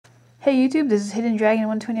Hey YouTube, this is Hidden Dragon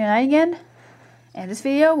 129 again, and this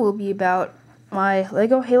video will be about my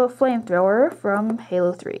Lego Halo Flamethrower from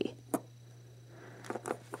Halo 3.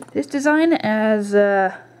 This design, as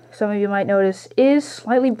some of you might notice, is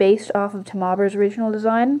slightly based off of timmober's original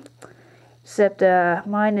design, except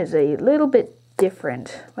mine is a little bit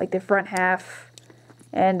different, like the front half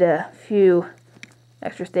and a few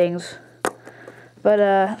extra things.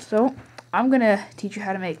 But so I'm gonna teach you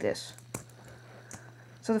how to make this.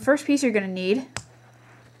 So the first piece you're going to need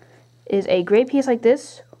is a gray piece like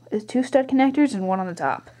this with 2 stud connectors and one on the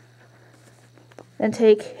top. Then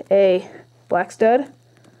take a black stud,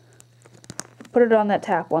 put it on that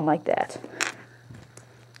top one like that.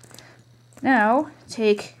 Now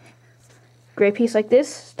take gray piece like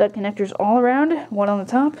this, stud connectors all around, one on the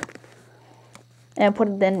top, and put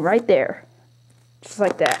it then right there, just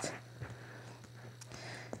like that.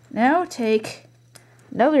 Now take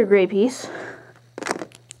another gray piece,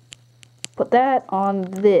 put that on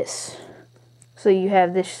this, so you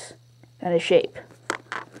have this kind of shape.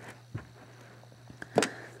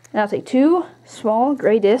 Now take 2 small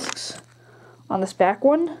gray discs on this back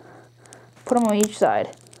one, put them on each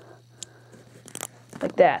side,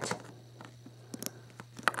 like that.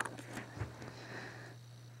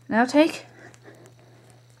 Now take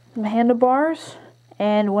some handlebars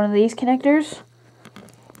and one of these connectors,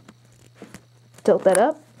 tilt that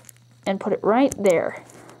up, and put it right there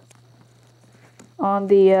on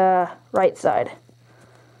the right side,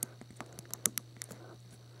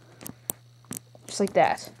 just like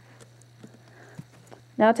that.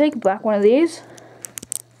 Now take a black one of these,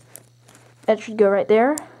 that should go right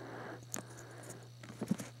there,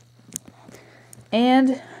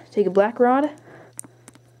 and take a black rod,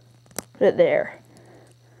 put it there,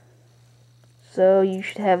 so you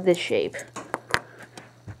should have this shape.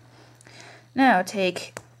 Now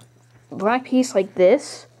take a black piece like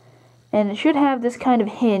this, and it should have this kind of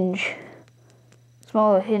hinge,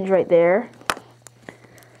 small hinge right there,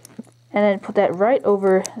 and then put that right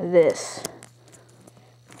over this,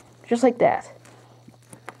 just like that.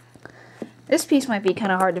 This piece might be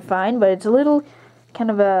kind of hard to find, but it's a little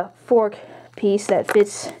kind of a fork piece that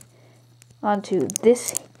fits onto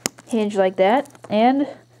this hinge like that, and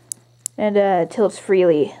tilts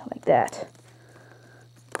freely like that.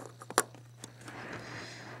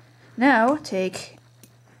 Now take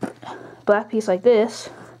black piece like this,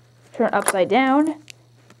 turn it upside down,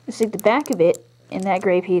 and stick the back of it in that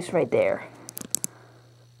gray piece right there.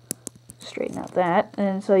 Straighten out that,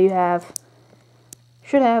 and so you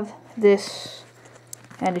should have this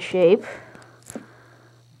kind of shape,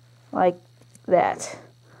 like that.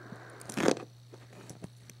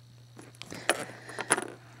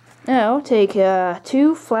 Now take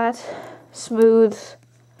 2 flat, smooth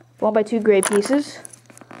 1x2 gray pieces,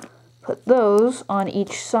 put those on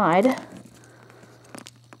each side,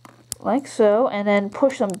 like so, and then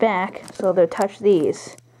push them back so they'll touch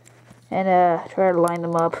these, and try to line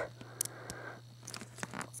them up.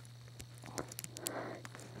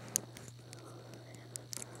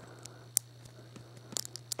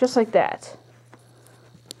 Just like that.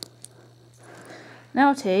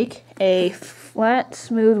 Now take a flat,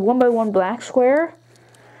 smooth 1x1 black square,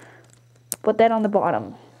 put that on the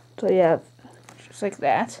bottom, so you have just like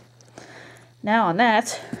that. Now on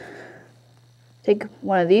that, take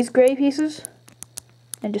one of these gray pieces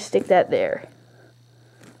and just stick that there,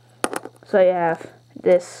 so you have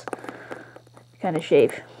this kind of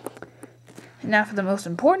shape. And now for the most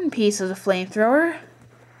important piece of the flamethrower,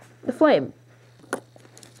 the flame.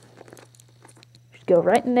 Just go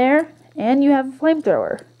right in there, and you have a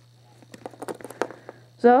flamethrower.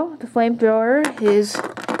 So the flamethrower is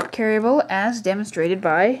carryable as demonstrated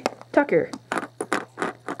by Tucker.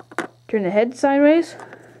 Turn the head sideways.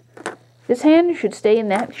 This hand should stay in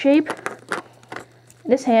that shape.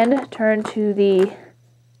 This hand turn to the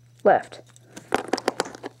left.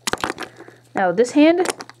 Now this hand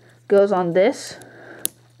goes on this,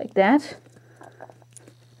 like that.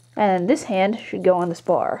 And this hand should go on this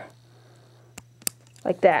bar,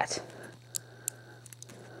 like that.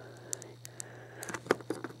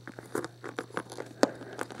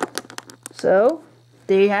 So,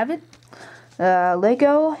 there you have it.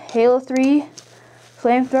 Lego Halo 3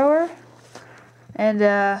 Flamethrower.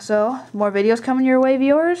 And so, more videos coming your way,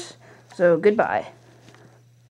 viewers. So, goodbye.